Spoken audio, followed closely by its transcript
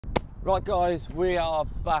Right guys, we are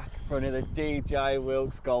back for another DJ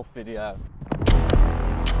Wilkes golf video.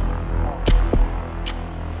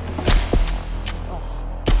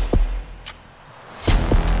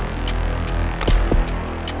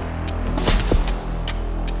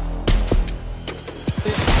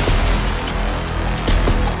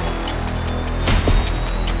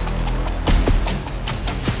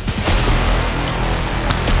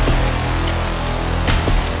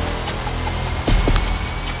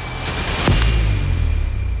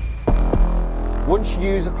 Once you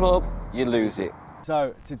use a club, you lose it.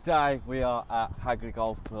 So today we are at Hagley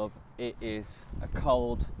Golf Club. It is a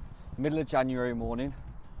cold, middle of January morning,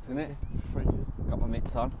 isn't it? Freezing. Got my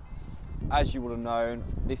mitts on. As you would have known,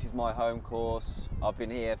 this is my home course. I've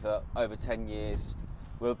been here for over 10 years.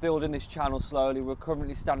 We're building this channel slowly. We're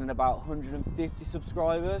currently standing about 150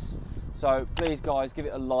 subscribers. So please guys, give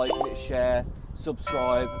it a like, give it a share,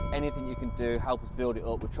 subscribe, anything you can do, help us build it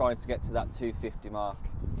up. We're trying to get to that 250 mark.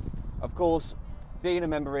 Of course, being a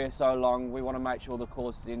member here so long, we want to make sure the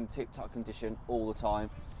course is in tip-top condition all the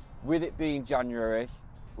time. With it being January,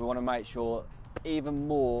 we want to make sure even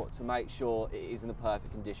more to make sure it is in the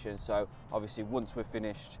perfect condition. So obviously once we're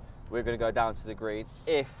finished, we're going to go down to the green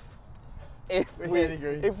if we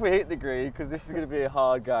hit the green, because this is going to be a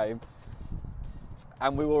hard game.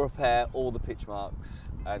 And we will repair all the pitch marks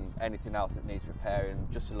and anything else that needs repairing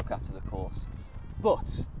just to look after the course.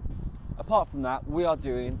 But apart from that, we are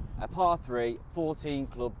doing a par 3 14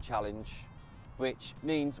 club challenge, which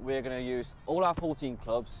means we're going to use all our 14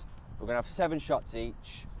 clubs. We're going to have 7 shots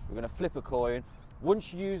each. We're going to flip a coin.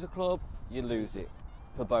 Once you use a club, you lose it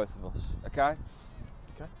for both of us, okay?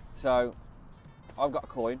 Okay. So I've got a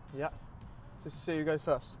coin. Yeah. Just to see who goes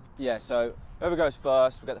first. Yeah, so whoever goes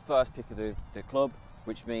first, we get the first pick of the club,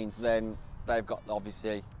 which means then they've got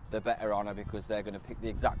obviously the better honour because they're going to pick the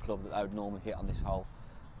exact club that they would normally hit on this hole.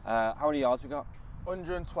 How many yards we got?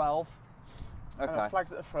 112. Okay. And the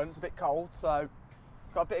flag's at the front. It's a bit cold, so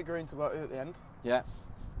got a bit of green to work with at the end. Yeah.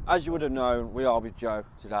 As you would have known, we are with Joe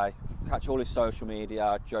today. Catch all his social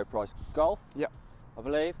media, Joe Price Golf. Yeah. I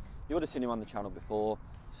believe. You would have seen him on the channel before,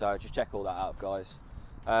 so just check all that out, guys.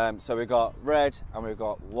 So we've got red and we've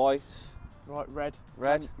got white. Right, red.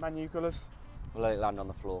 Red. Manu colours. We'll let it land on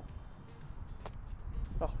the floor.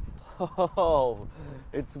 Oh,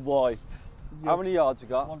 it's white. Yep. How many yards we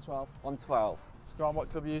got? 112. 112. So go on,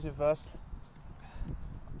 what club are you using first?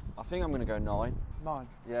 I think I'm going to go 9. 9?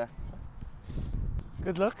 Yeah.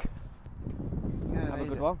 Good luck. Have a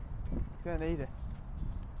good one. You're going to need it.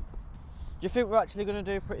 Do you think we're actually going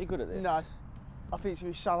to do pretty good at this? No. I think it's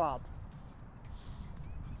going to be so hard.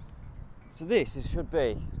 So this should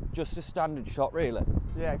be just a standard shot, really?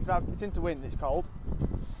 Yeah, because it's into wind, it's cold.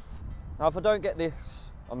 Now, if I don't get this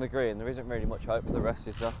on the green, there isn't really much hope for the rest,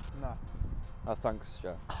 is there? No. Oh, thanks,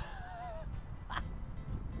 Joe.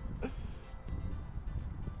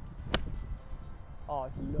 Oh,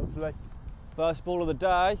 it's lovely. First ball of the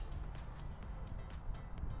day.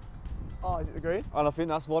 Oh, is it the green? And I think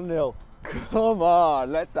that's 1-0. Come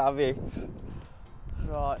on, let's have it.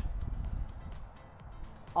 Right.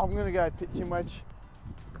 I'm going to go pitching wedge.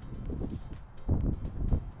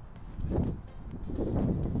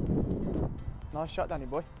 Nice shot, Danny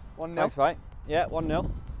boy. 1-0. Thanks, mate. Yeah,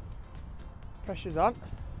 1-0. Pressure's on.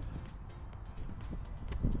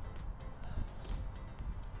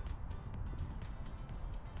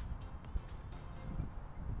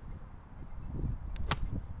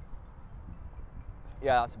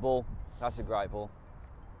 Yeah, that's a ball. That's a great ball.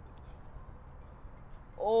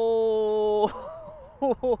 Oh,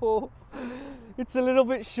 it's a little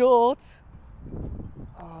bit short.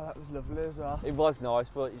 Oh, that was lovely as well. It was nice,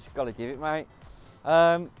 but you just got to give it, mate.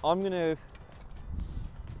 I'm gonna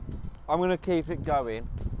keep it going,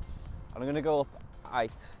 and I'm gonna go up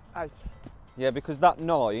 8. 8. Yeah, because that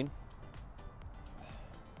 9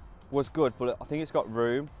 was good, but I think it's got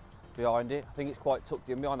room behind it. I think it's quite tucked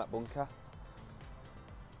in behind that bunker.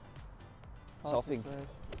 So I think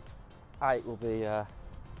 8 will be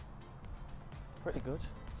pretty good.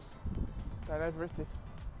 Don't overhit it.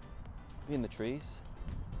 Be in the trees.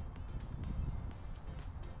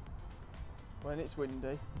 When it's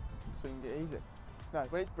windy, swing it easy. No,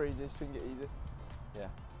 when it's breezy, swing it easy. Yeah,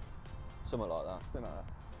 something like that. Something like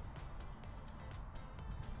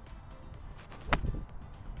that.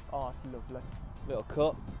 Oh, it's lovely. Little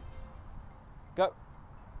cut. Go.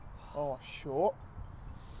 Oh, short.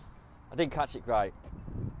 I didn't catch it great.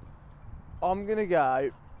 I'm going to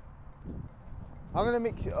go. I'm going to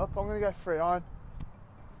mix it up. I'm going to go 3 iron.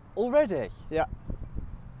 Already? Yeah.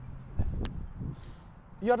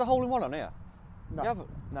 You had a hole in one on here? No. You haven't?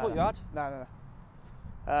 No, Thought no. you had? No, no, no.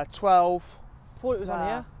 12. Thought it was on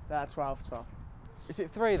here? Yeah, 12, 12. Is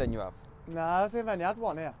it 3 then you have? No, I think I've only had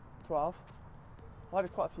one here. 12. I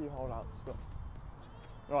had quite a few holdouts, but...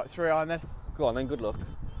 Right, 3 iron then. Go on then, good luck.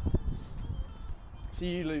 So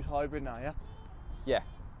you lose hybrid now, yeah? Yeah.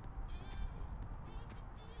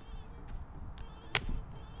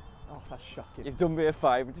 Oh, that's shocking. You've done me a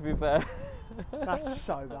favour, to be fair. That's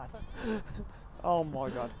so bad. Oh my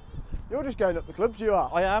God. You're just going up the clubs, you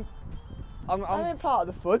are. I am. I'm in part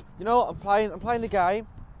of the FUD. You know what? I'm playing the game.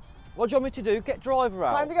 What do you want me to do? Get driver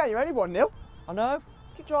out. Playing the game, you're only 1-0. I know.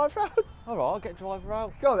 Get driver out. All right, I'll get driver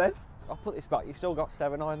out. Go on then. I'll put this back. You still got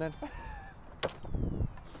 7 iron then.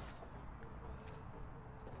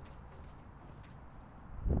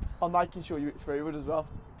 I'm making sure you hit 3 wood as well.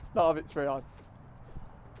 Not have it 3 iron.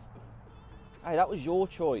 Hey, that was your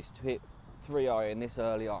choice to hit 3 iron this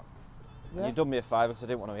early on. Yeah. You've done me a favour because I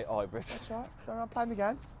didn't want to hit hybrid. That's right. I'm playing the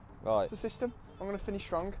game. Right. It's a system. I'm going to finish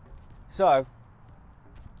strong. So,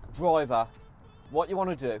 driver, what you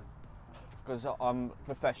want to do, because I'm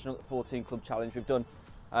professional at the 14 Club Challenge we've done,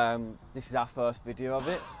 this is our first video of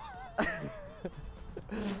it.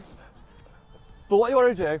 But what you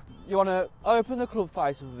want to do, you want to open the club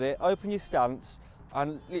face of it, open your stance,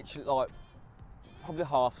 and literally like, probably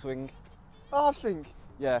half swing. Half swing?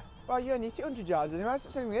 Yeah. Well, you only hit it 100 yards anyway, so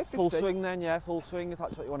it's only 50. Full swing then, yeah, full swing if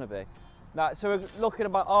that's what you want to be. Now, so we're looking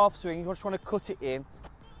about half swing, you just want to cut it in.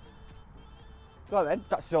 Go on then.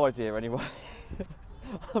 That's the idea anyway.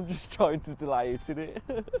 I'm just trying to delay it, innit?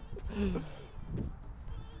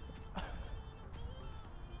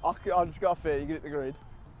 I just got a fear you can hit the green.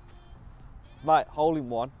 Mate, hole in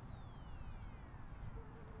one.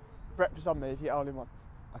 Breakfast on me if you get hole in one.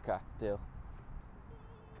 Okay, deal.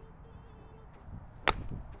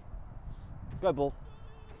 Go ball.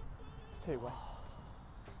 It's too wet.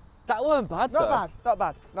 That weren't bad though. Not bad, not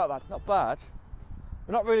bad, not bad. Not bad.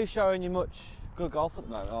 We're not really showing you much good golf at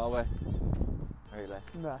the moment, are we? Really?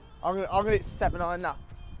 No. I'm gonna hit 7 iron now.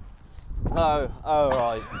 Oh,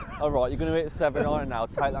 right. Alright, you're going to hit 7 iron now.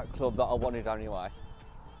 Take that club that I wanted anyway.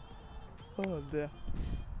 Oh dear.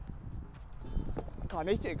 Can't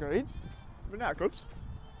hit it green. But now clubs.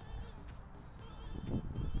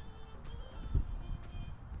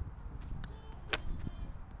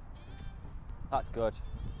 That's good.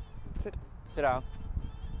 Sit. Sit down.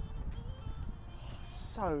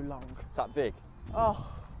 So long. Is that big?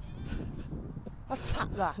 Oh. I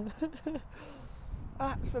tapped that.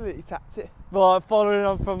 Absolutely tapped it. Right, following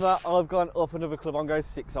on from that, I've gone up another club. I'm going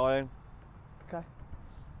 6 iron. Okay.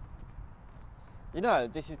 You know,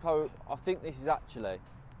 this is probably, I think this is actually,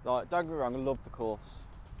 like, don't get me wrong, I love the course.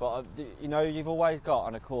 But, you know, you've always got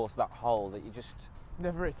on a course that hole that you just...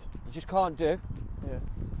 Never hit. You just can't do. Yeah.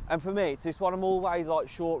 And for me, it's this one I'm always like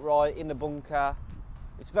short right, in the bunker.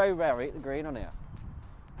 It's very rare I hit the green on here.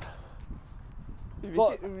 You've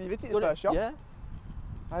hit it the first shot? Yeah.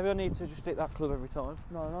 Maybe I need to just hit that club every time.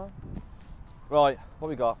 No. Right, what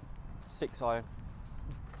we got? 6 iron.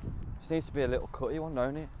 This needs to be a little cutty one,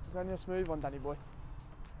 don't it? It's only a smooth one, Danny boy.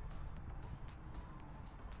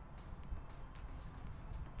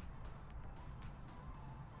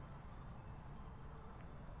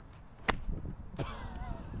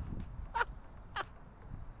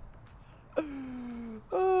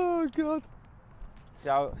 Oh God.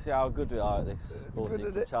 See how good we are at this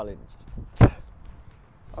 14 Club Challenge.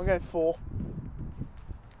 I'm going 4.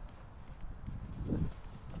 I'm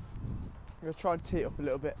going to try and tee it up a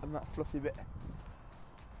little bit on that fluffy bit.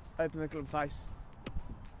 Open the club face.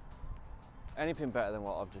 Anything better than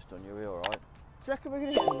what I've just done, you'll be alright. Do you reckon we're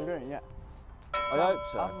going to hit the green yet? I hope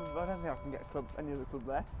so. I don't think I can get any other club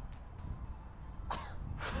there.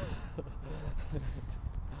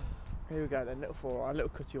 Here we go then, little 4 iron, little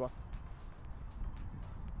cutty one.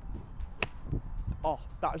 Oh,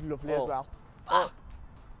 that was lovely as well. Oh,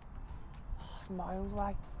 it's miles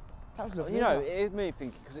away. That was lovely. You know, it is me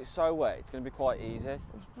thinking, because it's so wet, it's going to be quite easy.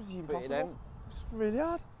 It's pretty impossible. It's really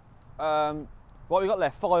hard. What have we got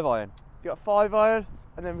left? 5 iron. You got 5 iron,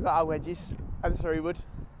 and then we've got our wedges, and 3 wood,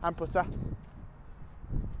 and putter.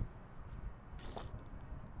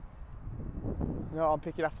 You know what I'm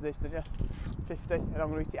picking after this, don't you? 50, and I'm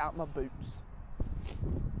going to hit it out my boots.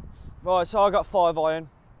 Right, so I got 5 iron.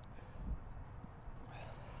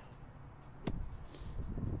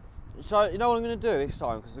 So, you know what I'm going to do this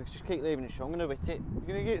time, because we just keep leaving it short, I'm going to hit it. You're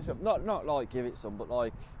going to give it some? Not like give it some, but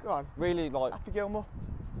like... Go on. Really like... Happy Gilmore.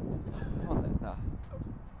 Come on then, nah.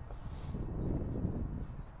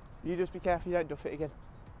 You just be careful you don't duff it again.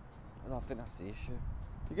 I think that's the issue.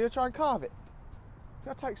 You're going to try and carve it? You've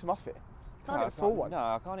got to take some off it. You can't hit a full one. No,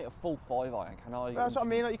 I can't hit a full 5 iron, can I? That's what I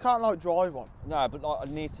mean, like, you can't like drive one. No, but like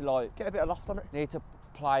I need to like... Get a bit of loft on it. Need to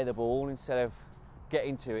play the ball instead of get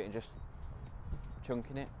into it and just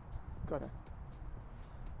chunking it. Got it.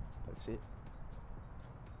 Let's see it.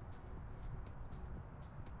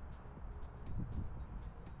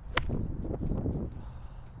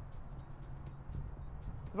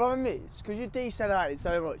 The problem is, because you decelerated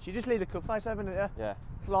so much, you just leave the cup face open, don't you? Yeah.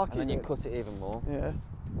 It's like And then you cut it even more. Yeah.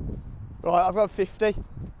 Right, I've got 50.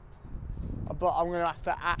 But I'm going to have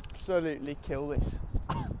to absolutely kill this.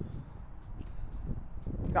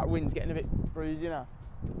 That wind's getting a bit bruised, you know.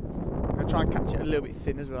 I'm going to try and catch it a little bit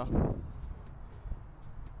thin as well.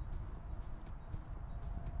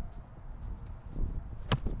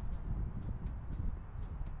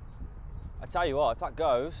 I tell you what, if that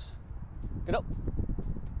goes, get up.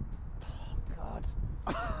 Oh, God.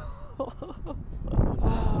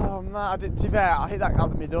 Oh, man, to be fair, I hit that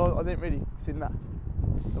out the middle. I didn't really think that.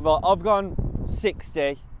 Right, I've gone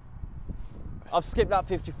 60. I've skipped that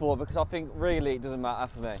 54 because I think really it doesn't matter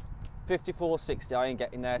for me. 54, 60, I ain't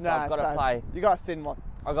getting there, so I've got to play. You got a thin one.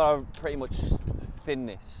 I've got to pretty much thin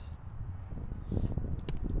this.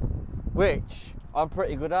 Which I'm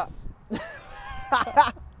pretty good at.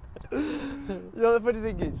 You know, the funny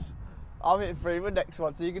thing is, I'm hitting 3 with next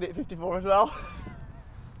one, so you can hit 54 as well.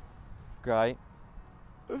 Great.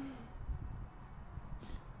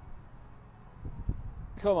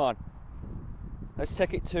 Come on. Let's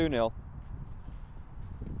take it 2-0.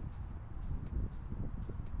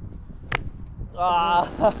 Ah!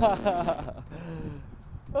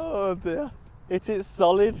 Oh dear. It is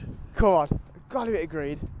solid. Come on. Got to get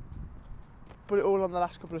agreed. Put it all on the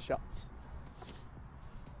last couple of shots.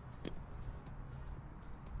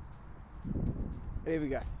 Here we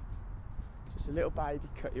go. Just a little baby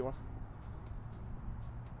cutty one.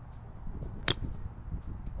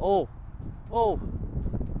 Oh. Oh.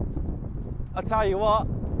 I tell you what.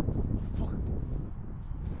 Fuck.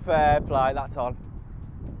 Fair play. That's on.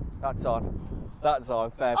 That's on. That's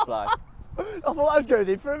on. Fair play. I thought I was going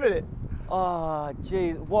in for a minute. Oh,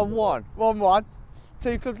 jeez. 1-1. 1-1.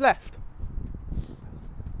 2 clubs left.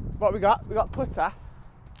 What we got? We got putter.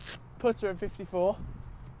 Putter and 54.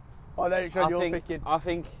 Oh, there it's you're picking. I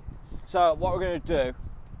think. So what we're going to do?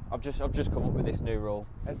 I've just come up with this new rule.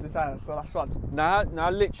 It's the last one. Now,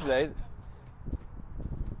 literally,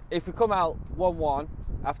 if we come out 1-1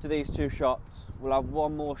 after these 2 shots, we'll have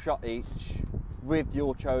 1 more shot each with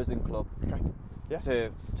your chosen club. Okay. Yeah.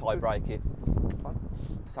 To tie break it. Fine.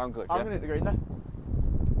 Sound good, I'm yeah? going to hit the green now.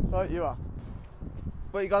 So you are.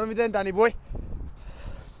 What you got on me then, Danny boy?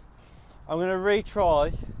 I'm going to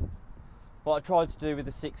retry what I tried to do with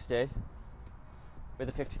the 60 with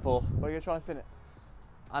the 54. What are you going to try and thin it?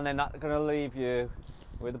 And then that's going to leave you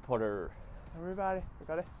with the putter. Don't worry about it. We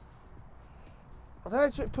got it. I don't know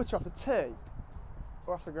if it puts you off a tee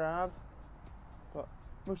or off the ground, but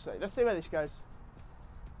we'll see. Let's see where this goes.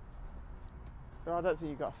 But I don't think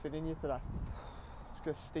you've got a thin in you today. It's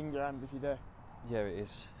going to sting your hands if you do. Yeah, it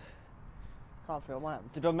is. Can't feel my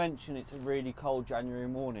hands. Did I mention it's a really cold January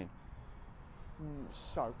morning?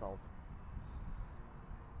 So cold.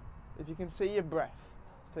 If you can see your breath,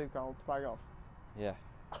 it's too cold to play golf. Yeah.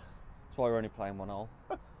 That's why we're only playing 1 hole.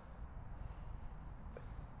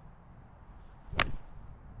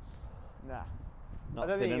 Nah. Not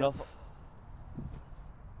thin enough.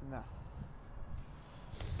 Nah.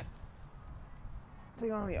 I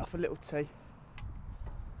think I'll get off a little tee.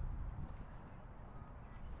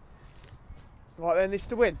 Right then, this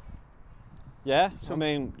to win. Yeah, I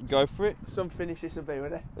mean, go for it. Some finish this would be,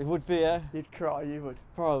 wouldn't it? It would be, yeah. You'd cry, you would.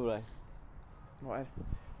 Probably. Right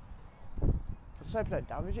then. I just hope I don't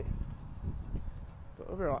damage it. But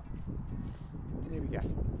we'll be right. Here we go.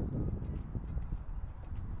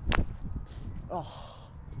 Oh.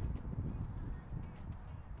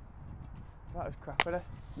 That was crap, wasn't it?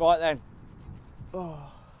 Right then.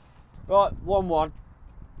 Oh. Right, 1-1.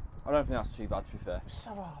 I don't think that's too bad, to be fair.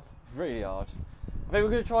 So hard. It's really hard. I think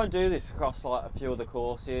we're going to try and do this across like a few other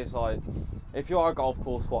courses. Like, if you are a golf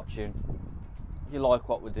course watching, you like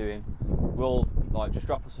what we're doing, we'll like just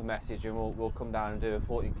drop us a message and we'll come down and do a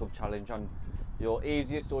 14 club challenge on your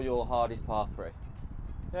easiest or your hardest par 3.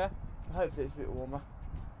 Yeah. Hopefully it's a bit warmer.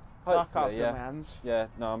 Hopefully, I can't feel yeah. my hands. Yeah,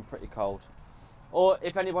 no, I'm pretty cold. Or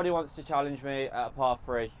if anybody wants to challenge me at a par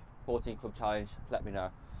 3 14 club challenge, let me know.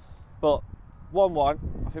 But 1-1,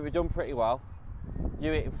 I think we've done pretty well.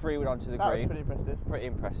 You hitting 3 wood onto the green. That was pretty impressive. Pretty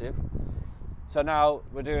impressive. So now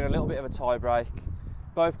we're doing a little bit of a tie break.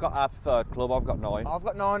 Both got our preferred club. I've got 9. I've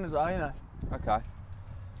got 9 as well, you know. Okay.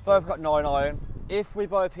 Both got 9 iron. If we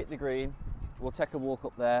both hit the green, we'll take a walk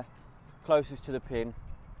up there. Closest to the pin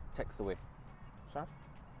takes the win. So?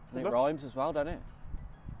 And it rhymes as well, doesn't it?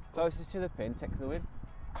 Closest to the pin takes the win.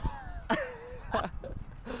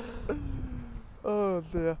 Oh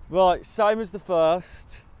dear. Right, same as the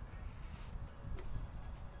first.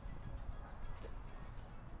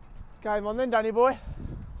 Game on then, Danny boy.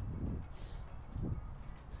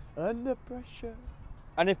 Under pressure.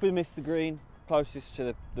 And if we miss the green, closest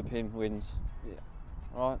to the pin wins. Yeah.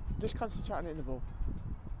 Right. Just concentrate on hitting the ball.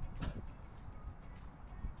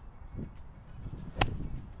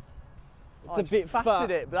 It's a bit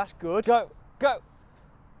fat. It, but that's good. Go, go.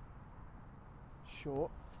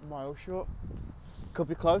 Short, mile short. Could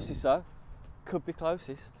be closest though. Could be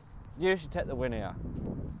closest. You should take the win here.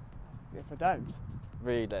 If I don't,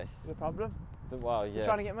 Really? the problem. Well, yeah. You're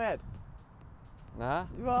trying to get mad. Nah.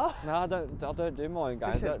 You are. Nah, I don't do mine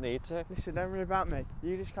games. Listen. I don't need to. Listen, don't worry about me.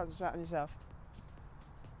 You just concentrate on yourself.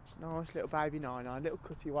 Nice little baby 9-9, little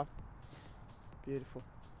cutty one. Beautiful.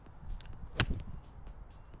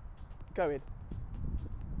 Go in.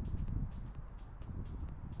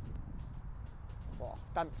 Oh,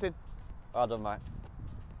 dancing. Well done, mate.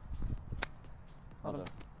 Well Well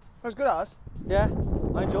done. That was good, ours. Yeah,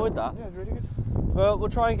 I enjoyed that. Yeah, it was really good. Well, we'll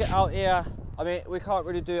try and get out here. I mean, we can't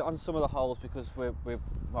really do it on some of the holes because we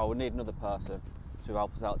need another person to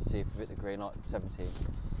help us out to see if we hit the green, like 17.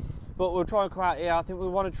 But we'll try and come out here. I think we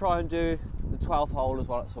want to try and do the 12th hole as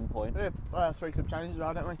well at some point. Yeah, 3 club challenge as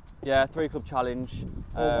well, don't we? Yeah, 3 club challenge.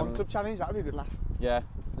 Or 1 club challenge, that would be a good laugh. Yeah,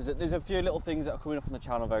 there's a few little things that are coming up on the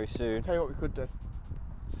channel very soon. I'll tell you what we could do.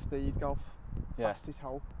 Speed golf. Yeah. Fastest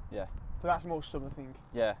hole. Yeah. But that's more summer thing.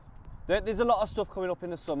 Yeah. There's a lot of stuff coming up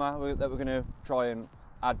in the summer that we're going to try and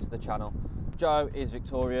add to the channel. Joe is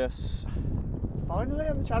victorious. Finally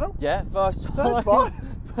on the channel? Yeah, first time. First time.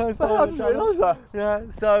 First I time on didn't the channel. realise that. Yeah,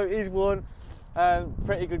 so he's won.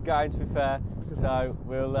 Pretty good game to be fair. So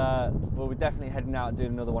we'll be definitely heading out and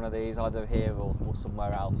doing another one of these, either here or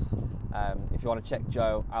somewhere else. If you want to check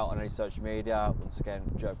Joe out on any social media, once again,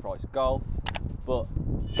 Joe Price Golf. But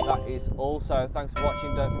that is all. So thanks for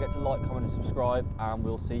watching. Don't forget to like, comment and subscribe, and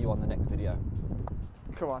we'll see you on the next video.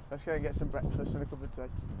 Come on, let's go and get some breakfast and a cup of tea.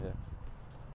 Yeah.